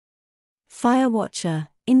Firewatcher,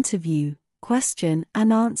 interview, question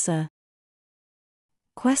and answer.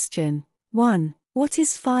 Question 1. What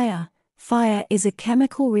is fire? Fire is a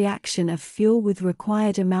chemical reaction of fuel with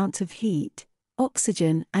required amount of heat,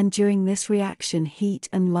 oxygen, and during this reaction heat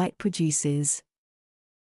and light produces.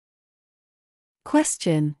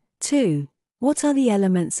 Question 2. What are the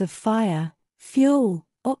elements of fire? Fuel,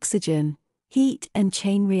 oxygen, heat and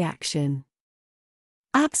chain reaction.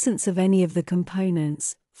 Absence of any of the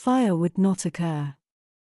components, fire would not occur.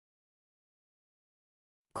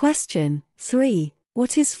 Question 3.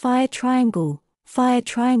 What is fire triangle? Fire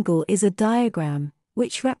triangle is a diagram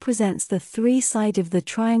which represents the three sides of the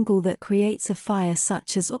triangle that creates a fire,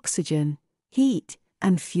 such as oxygen, heat,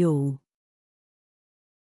 and fuel.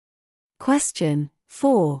 Question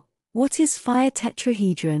 4. What is fire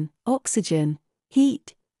tetrahedron? Oxygen,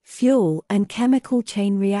 heat, fuel and chemical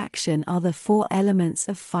chain reaction are the four elements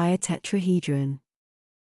of fire tetrahedron.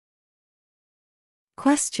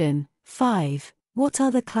 Question 5. What are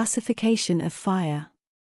the classification of fire?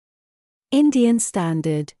 Indian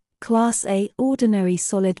Standard, Class A ordinary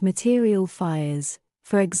solid material fires,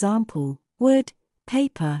 for example, wood,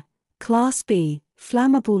 paper. Class B,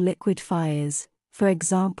 flammable liquid fires, for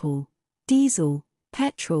example, diesel,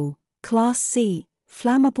 petrol. Class C,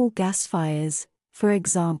 flammable gas fires, for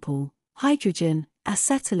example, hydrogen,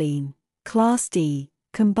 acetylene. Class D,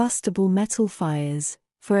 combustible metal fires,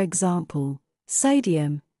 for example,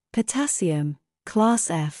 sodium, potassium. Class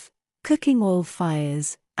F, cooking oil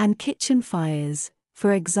fires and kitchen fires,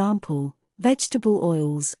 for example, vegetable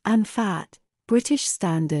oils and fat. British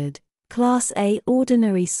Standard, Class A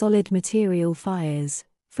ordinary solid material fires,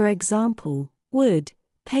 for example, wood,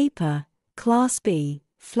 paper. Class B,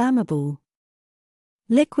 flammable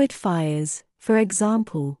liquid fires, for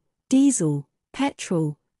example, diesel,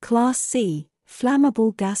 petrol. Class C,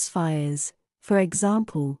 flammable gas fires, for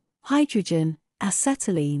example, hydrogen,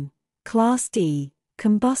 acetylene. Class D,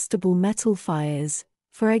 combustible metal fires,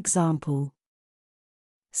 for example,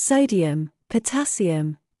 sodium,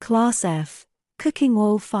 potassium. Class F, cooking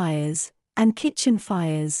oil fires and kitchen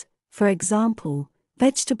fires, for example,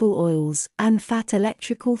 vegetable oils and fat.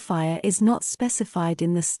 Electrical fire is not specified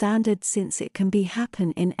in the standard since it can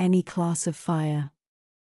happen in any class of fire.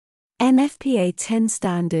 NFPA 10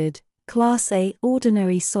 Standard, Class A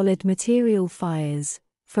ordinary solid material fires,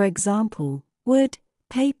 for example, wood,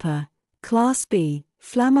 paper. Class B,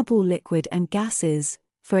 flammable liquid and gases,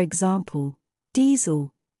 for example,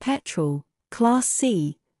 diesel, petrol. Class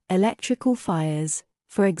C, electrical fires,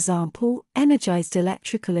 for example, energized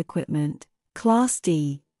electrical equipment. Class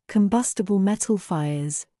D, combustible metal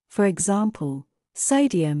fires, for example,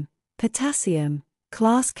 sodium, potassium.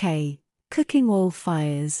 Class K, cooking oil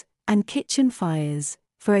fires and kitchen fires,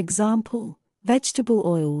 for example, vegetable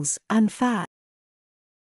oils and fat.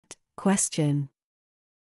 Question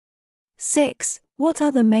 6. What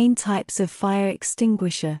are the main types of fire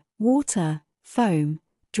extinguisher? Water, foam,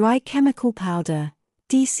 dry chemical powder,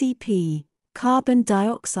 DCP, carbon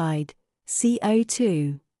dioxide,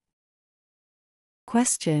 CO2.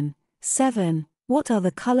 Question 7. What are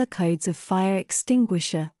the color codes of fire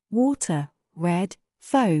extinguisher? Water, red,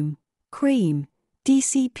 foam, cream,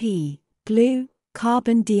 DCP, blue,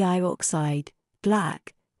 carbon dioxide,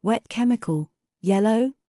 black, wet chemical,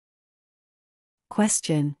 yellow.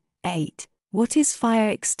 Question 8. What is fire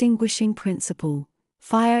extinguishing principle?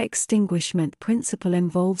 Fire extinguishment principle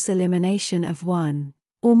involves elimination of one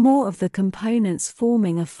or more of the components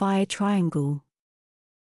forming a fire triangle.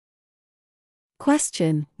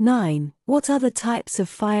 Question 9. What are the types of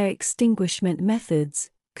fire extinguishment methods?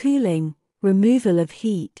 Cooling, removal of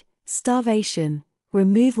heat, starvation,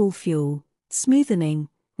 removal fuel, smoothing,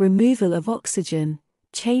 removal of oxygen,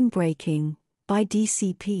 chain breaking, by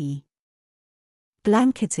DCP.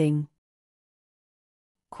 Blanketing.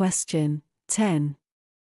 Question 10.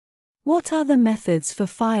 What are the methods for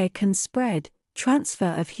fire can spread?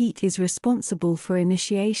 Transfer of heat is responsible for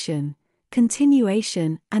initiation,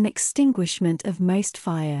 continuation, and extinguishment of most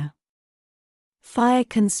fire. Fire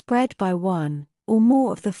can spread by one or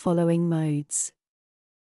more of the following modes.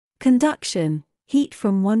 Conduction, heat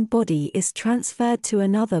from one body is transferred to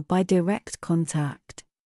another by direct contact.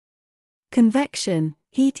 Convection,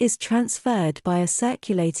 heat is transferred by a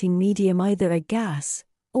circulating medium, either a gas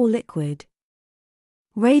or liquid.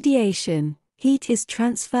 Radiation, heat is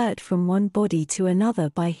transferred from one body to another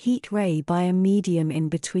by heat ray by a medium in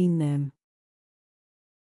between them.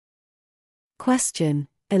 Question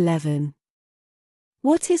 11.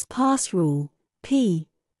 What is pass rule? P.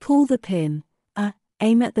 Pull the pin. A.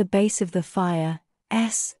 Aim at the base of the fire.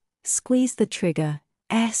 S. Squeeze the trigger.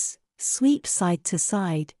 S. Sweep side to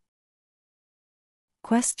side.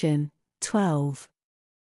 Question 12.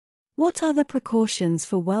 What are the precautions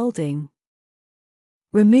for welding?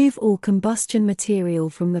 Remove all combustion material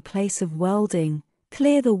from the place of welding,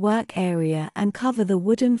 clear the work area and cover the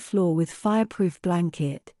wooden floor with fireproof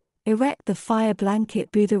blanket. Erect the fire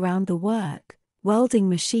blanket booth around the work. Welding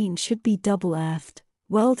machine should be double-earthed.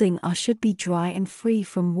 Welding should be dry and free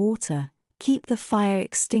from water. Keep the fire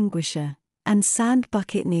extinguisher and sand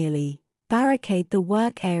bucket nearly. Barricade the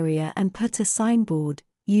work area and put a signboard.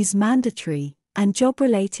 Use mandatory and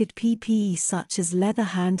job-related PPE such as leather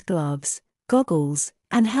hand gloves, goggles,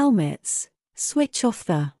 and helmets. Switch off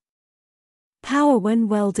the power when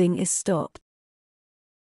welding is stopped.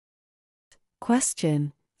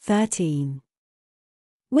 Question 13.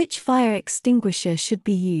 Which fire extinguisher should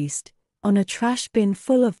be used on a trash bin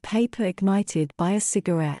full of paper ignited by a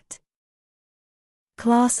cigarette?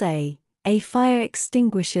 Class A. Fire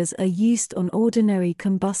extinguishers are used on ordinary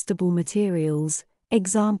combustible materials,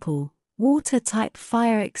 example, water-type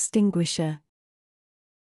fire extinguisher.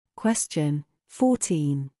 Question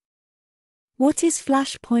 14. What is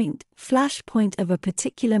flash point? Flash point of a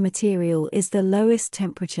particular material is the lowest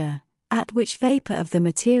temperature at which vapor of the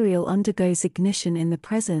material undergoes ignition in the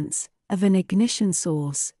presence of an ignition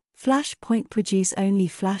source. Flash point produce only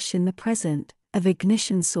flash in the presence of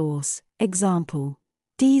ignition source, example,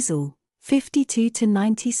 diesel, 52 to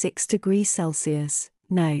 96 degrees Celsius.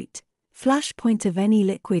 Note, flash point of any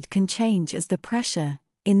liquid can change as the pressure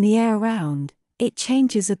in the air around it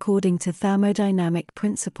changes according to thermodynamic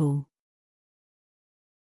principle.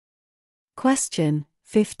 Question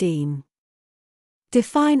 15.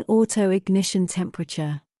 Define auto-ignition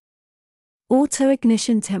temperature.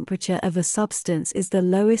 Auto-ignition temperature of a substance is the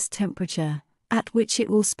lowest temperature at which it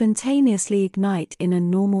will spontaneously ignite in a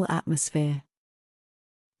normal atmosphere,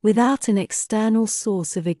 without an external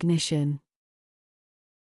source of ignition.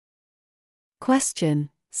 Question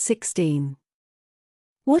 16.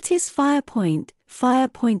 What is fire point? Fire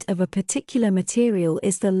point of a particular material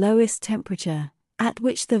is the lowest temperature at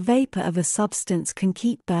which the vapor of a substance can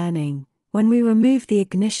keep burning. When we remove the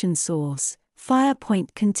ignition source, fire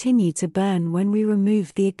point continue to burn when we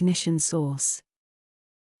remove the ignition source.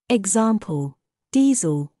 Example,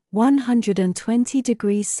 diesel, 120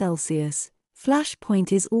 degrees Celsius. Flash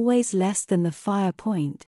point is always less than the fire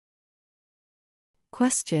point.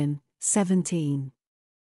 Question 17.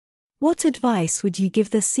 What advice would you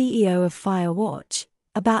give the CEO of Firewatch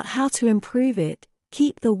about how to improve it?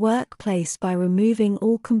 Keep the workplace by removing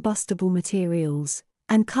all combustible materials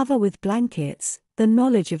and cover with blankets the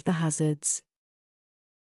knowledge of the hazards.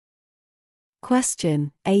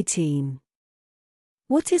 Question 18.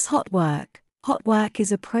 What is hot work? Hot work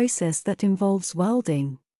is a process that involves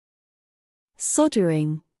welding,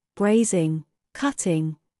 soldering, brazing,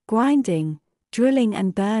 cutting, grinding, drilling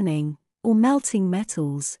and burning, or melting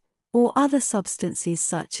metals, or other substances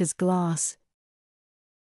such as glass.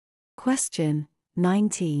 Question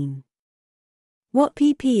 19. What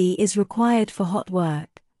PPE is required for hot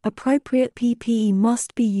work? Appropriate PPE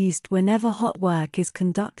must be used whenever hot work is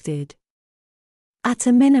conducted. At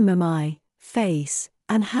a minimum, eye, face,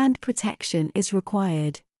 and hand protection is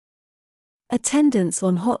required. Attendance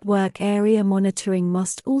on hot work area monitoring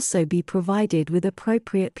must also be provided with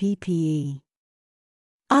appropriate PPE.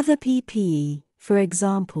 Other PPE, for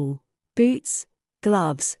example, boots,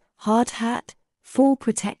 gloves, hard hat, fall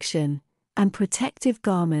protection, and protective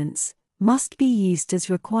garments, must be used as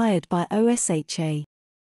required by OSHA.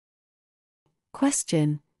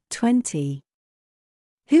 Question 20.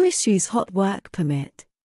 Who issues hot work permit?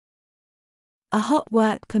 A hot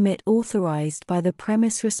work permit authorized by the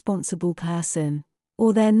premise responsible person,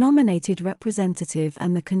 or their nominated representative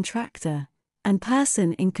and the contractor, and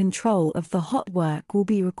person in control of the hot work will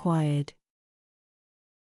be required.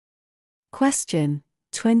 Question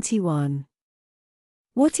 21.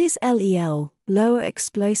 What is LEL, lower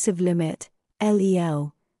explosive limit,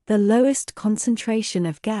 LEL, the lowest concentration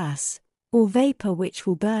of gas, or vapor which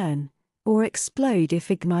will burn, or explode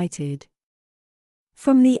if ignited?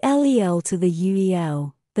 From the LEL to the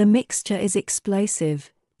UEL, the mixture is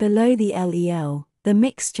explosive. Below the LEL, the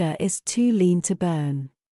mixture is too lean to burn.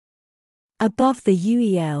 Above the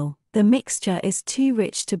UEL, the mixture is too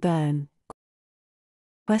rich to burn.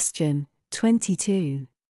 Question 22.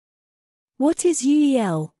 What is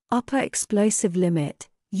UEL, upper explosive limit,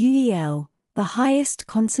 UEL, the highest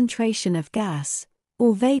concentration of gas,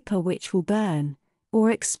 or vapor which will burn, or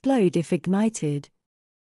explode if ignited?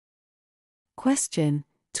 Question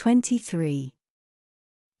 23.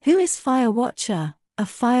 Who is fire watcher? A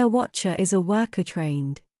fire watcher is a worker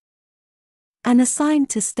trained and assigned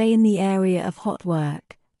to stay in the area of hot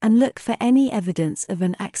work and look for any evidence of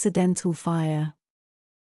an accidental fire.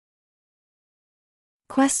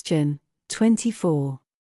 Question 24.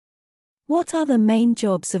 What are the main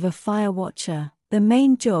jobs of a fire watcher? The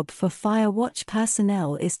main job for fire watch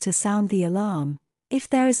personnel is to sound the alarm if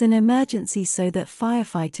there is an emergency so that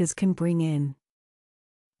firefighters can bring in.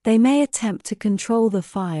 They may attempt to control the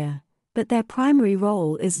fire, but their primary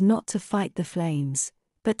role is not to fight the flames,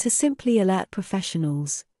 but to simply alert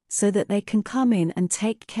professionals so that they can come in and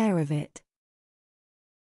take care of it.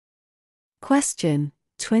 Question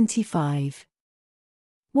 25.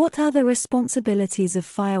 What are the responsibilities of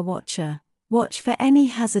fire watcher? Watch for any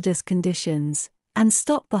hazardous conditions and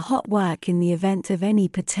stop the hot work in the event of any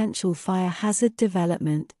potential fire hazard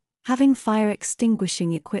development, having fire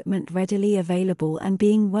extinguishing equipment readily available and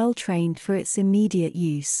being well trained for its immediate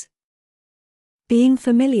use. Being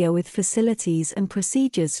familiar with facilities and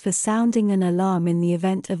procedures for sounding an alarm in the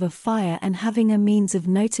event of a fire and having a means of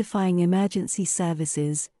notifying emergency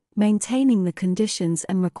services, maintaining the conditions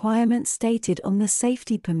and requirements stated on the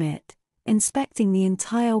safety permit, inspecting the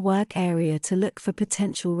entire work area to look for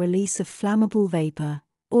potential release of flammable vapor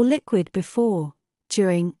or liquid before,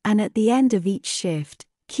 during, and at the end of each shift,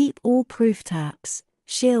 keep all proof taps,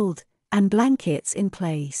 shield, and blankets in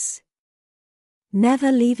place.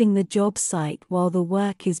 Never leaving the job site while the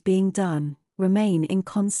work is being done, remain in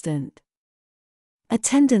constant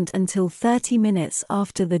attendant until 30 minutes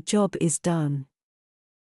after the job is done.